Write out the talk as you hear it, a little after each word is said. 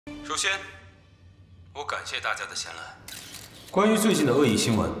首先，我感谢大家的前来。关于最近的恶意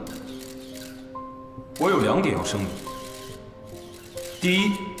新闻，我有2点要声明。第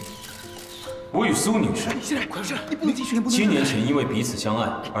一，我与苏女士7年前因为彼此相爱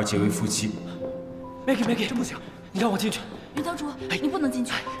而结为夫妻。没给，真不行！你让我进去。林堂主，你不能进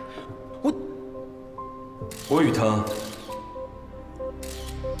去。我与她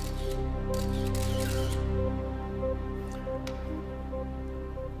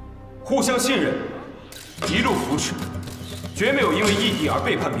互相信任，一路扶持，绝没有因为异地而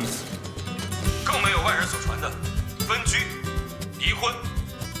背叛彼此，更没有外人所传的分居、离婚、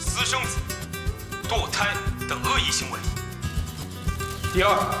私生子、堕胎等恶意行为。第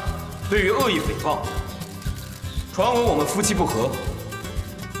二，对于恶意诽谤、传闻我们夫妻不和，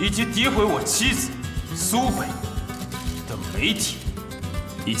以及诋毁我妻子苏北的媒体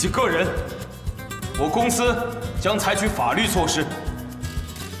以及个人，我公司将采取法律措施，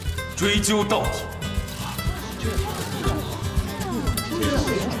追究到底。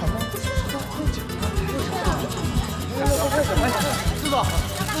陆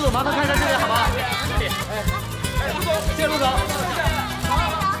总，麻烦看一下这里好吗？谢谢陆总。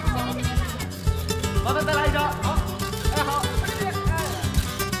麻烦再来一张。好，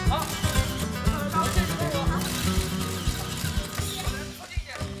好。好。谢谢陆总。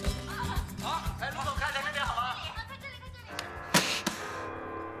好，陆总看一下这边好吗？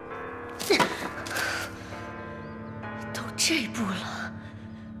都这步了，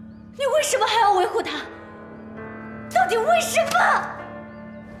你为什么还要维护他？到底为什么？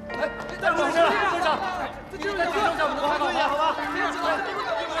再陆先生，再接受一下我们的采访好吗？陆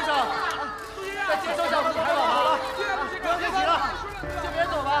先生，再接受一下我们的采访好了，不要别急了，先别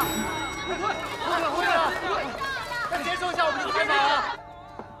走吧。陆先生，再接受一下我们的采访啊。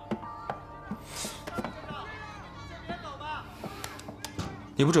先别走吧。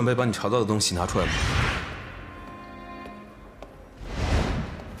你不准备把你查到的东西拿出来吗？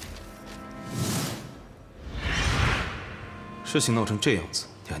事情闹成这样子，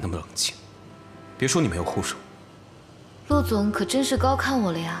你还那么冷静？别说你没有护手。陆总可真是高看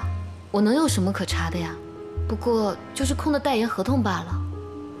我了呀！我能有什么可查的呀？不过就是空的代言合同罢了。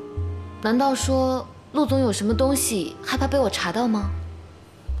难道说陆总有什么东西害怕被我查到吗？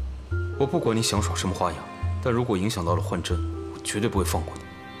我不管你想耍什么花样，但如果影响到了幻真，我绝对不会放过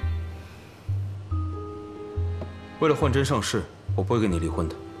你。为了幻真上市，我不会跟你离婚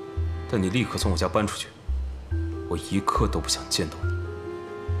的，但你立刻从我家搬出去。我一刻都不想见到你。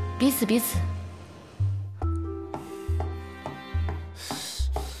彼此。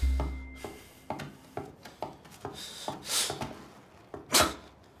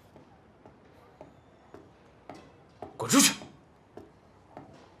滚出去！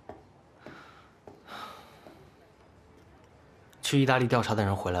去意大利调查的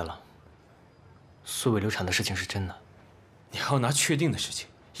人回来了，苏北流产的事情是真的。你还要拿确定的事情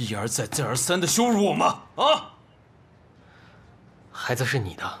一而再再而三的羞辱我吗？啊！孩子是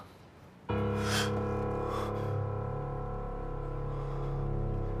你的。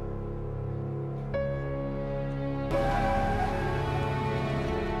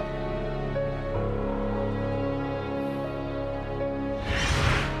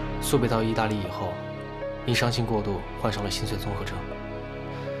苏北到意大利以后，因伤心过度患上了心碎综合症。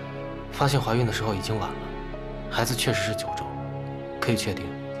发现怀孕的时候已经晚了，孩子确实是9周，可以确定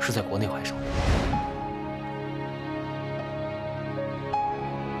是在国内怀上的。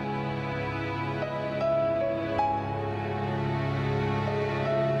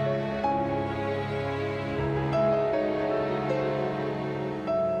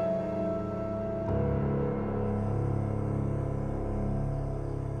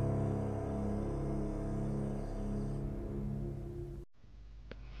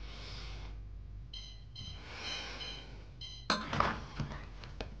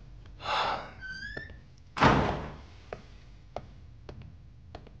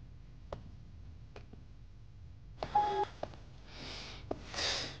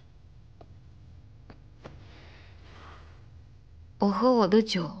我喝我的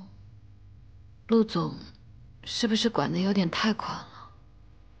酒，陆总是不是管得有点太宽了？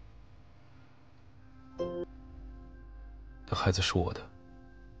这孩子是我的，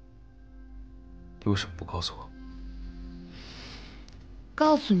你为什么不告诉我？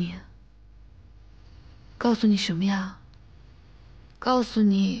告诉你？告诉你什么呀？告诉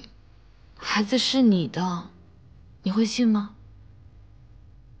你，孩子是你的，你会信吗？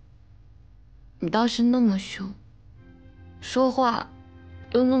你倒是那么凶。说话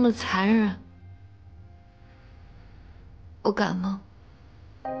又那么残忍，我敢吗？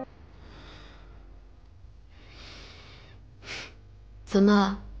怎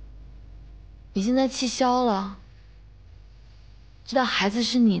么，你现在气消了，知道孩子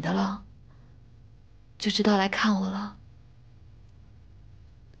是你的了，就知道来看我了。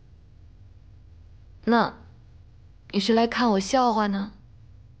那，你是来看我笑话呢，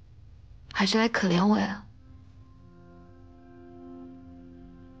还是来可怜我呀？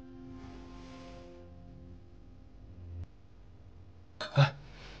哎，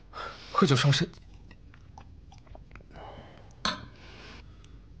喝酒伤身。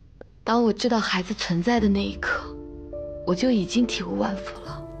当我知道孩子存在的那一刻，我就已经体无完肤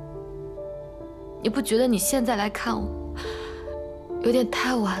了。你不觉得你现在来看我，有点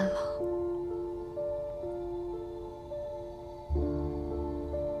太晚了？